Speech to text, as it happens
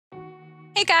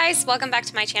Hey guys, welcome back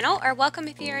to my channel, or welcome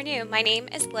if you are new. My name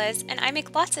is Liz and I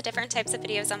make lots of different types of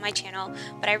videos on my channel,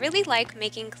 but I really like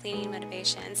making cleaning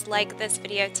motivations like this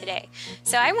video today.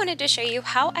 So I wanted to show you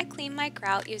how I clean my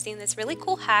grout using this really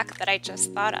cool hack that I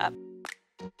just thought up.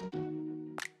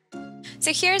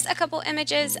 So here's a couple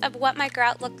images of what my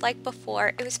grout looked like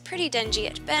before. It was pretty dingy.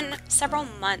 It had been several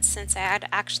months since I had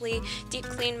actually deep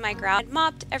cleaned my grout. I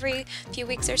mopped every few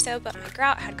weeks or so, but my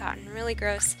grout had gotten really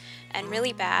gross and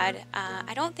really bad.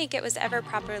 I don't think it was ever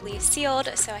properly sealed,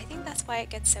 so I think that's why it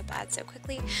gets so bad so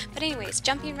quickly. But anyways,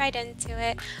 jumping right into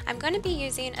it, I'm going to be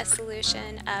using a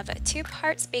solution of 2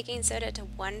 parts baking soda to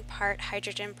 1 part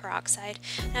hydrogen peroxide.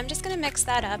 And I'm just going to mix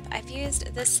that up. I've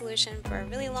used this solution for a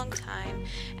really long time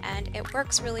and it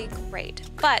works really great.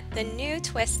 But the new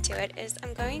twist to it is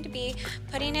I'm going to be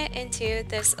putting it into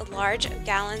this large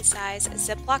gallon size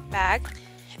Ziploc bag.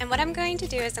 And what I'm going to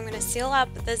do is I'm going to seal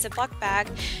up the Ziploc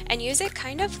bag and use it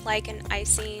kind of like an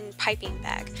icing piping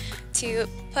bag to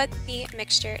put the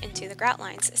mixture into the grout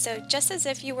lines. So just as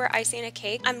if you were icing a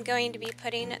cake, I'm going to be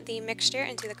putting the mixture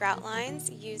into the grout lines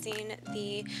using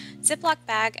the Ziploc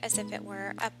bag as if it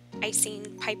were a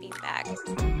icing piping bag.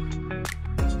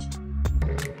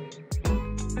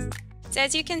 So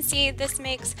as you can see, this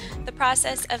makes the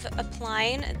process of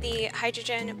applying the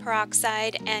hydrogen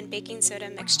peroxide and baking soda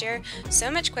mixture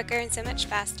so much quicker and so much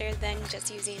faster than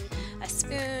just using a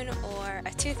spoon or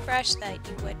a toothbrush that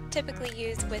you would typically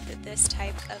use with this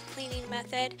type of cleaning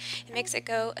method. It makes it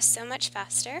go so much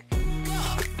faster.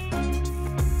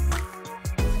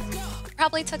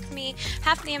 Probably took me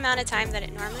half the amount of time that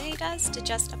it normally does to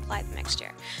just apply the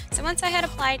mixture. So once I had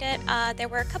applied it, there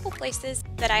were a couple places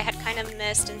that I had kind of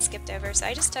missed and skipped over, so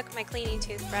I just took my cleaning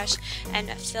toothbrush and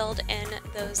filled in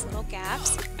those little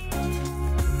gaps.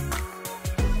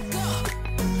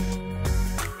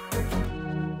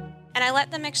 And I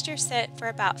let the mixture sit for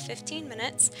about 15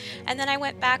 minutes, and then I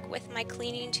went back with my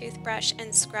cleaning toothbrush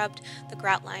and scrubbed the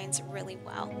grout lines really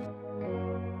well.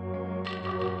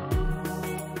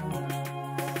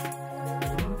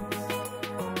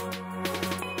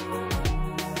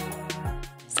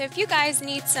 So if you guys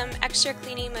need some extra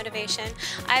cleaning motivation,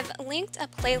 I've linked a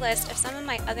playlist of some of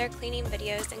my other cleaning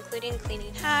videos, including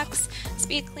cleaning hacks,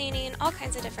 speed cleaning, all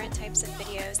kinds of different types of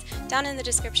videos down in the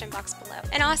description box below.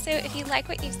 And also, if you like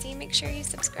what you see, make sure you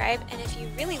subscribe, and if you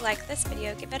really like this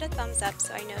video, give it a thumbs up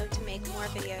so I know to make more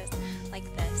videos like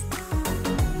this.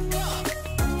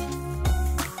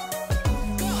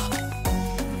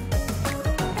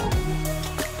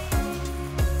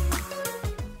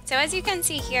 So as you can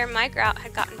see here, my grout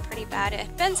had gotten pretty bad. It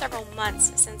had been several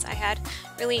months since I had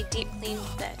really deep cleaned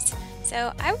this.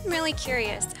 So I'm really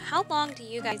curious, how long do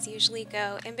you guys usually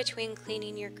go in between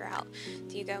cleaning your grout?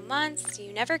 Do you go months? Do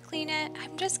you never clean it?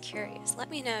 I'm just curious. Let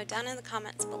me know down in the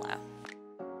comments below.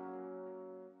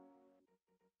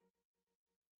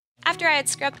 After I had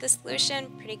scrubbed the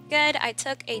solution pretty good, I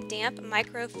took a damp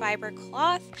microfiber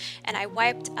cloth and I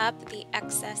wiped up the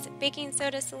excess baking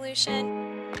soda solution.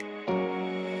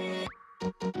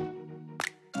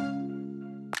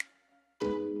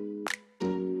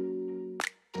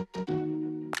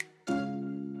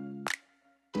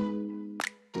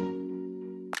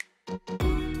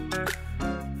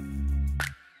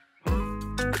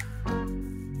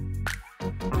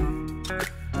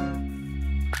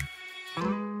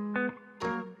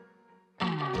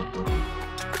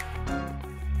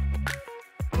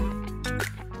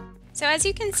 So as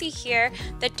you can see here,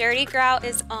 the dirty grout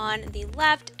is on the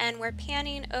left and we're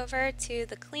panning over to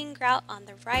the clean grout on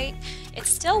the right. It's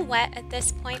still wet at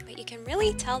this point, but you can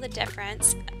really tell the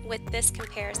difference with this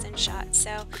comparison shot.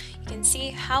 So you can see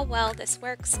how well this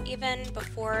works even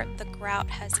before the grout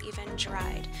has even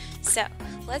dried. So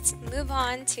let's move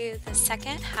on to the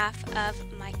second half of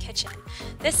my kitchen.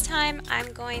 This time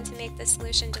I'm going to make the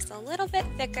solution just a little bit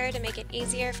thicker to make it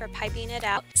easier for piping it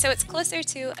out. So it's closer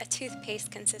to a toothpaste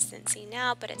consistency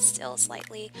now, but it's still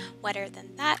slightly wetter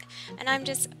than that. And I'm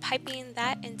just piping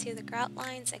that into the grout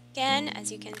lines again.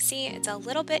 As you can see, it's a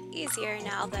little bit easier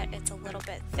now that it's a little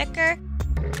bit thicker.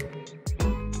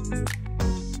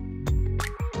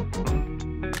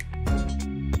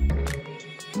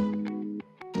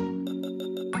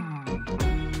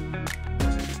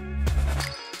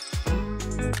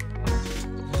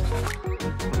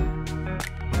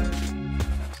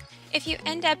 If you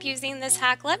end up using this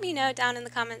hack, let me know down in the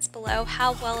comments below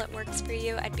how well it works for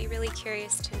you. I'd be really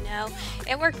curious to know.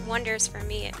 It worked wonders for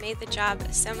me. It made the job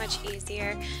so much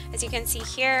easier. As you can see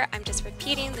here, I'm just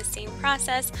repeating the same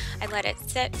process. I let it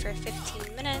sit for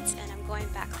 15 minutes and I'm going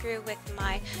back through with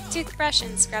my toothbrush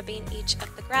and scrubbing each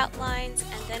of the grout lines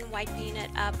and then wiping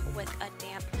it up with a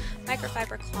damp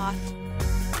microfiber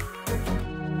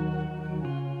cloth.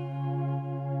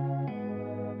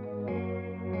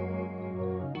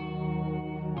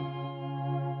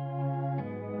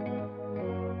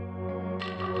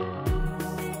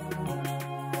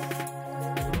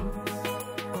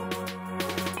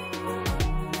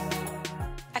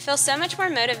 feel so much more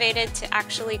motivated to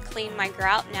actually clean my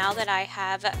grout now that I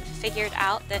have figured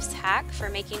out this hack for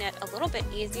making it a little bit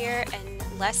easier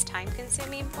and less time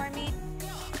consuming for me.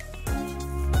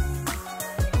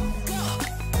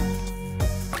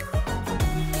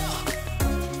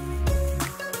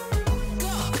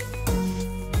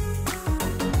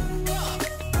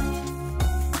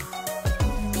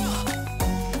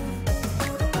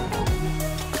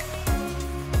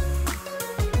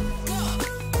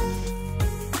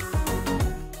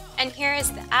 And here is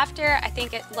the after. I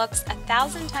think it looks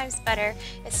 1,000 times better.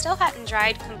 It still hadn't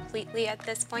dried completely at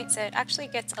this point, so it actually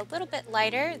gets a little bit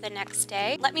lighter the next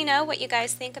day. Let me know what you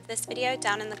guys think of this video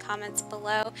down in the comments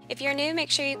below. If you're new, make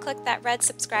sure you click that red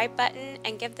subscribe button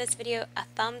and give this video a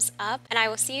thumbs up, and I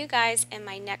will see you guys in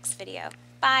my next video.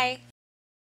 Bye!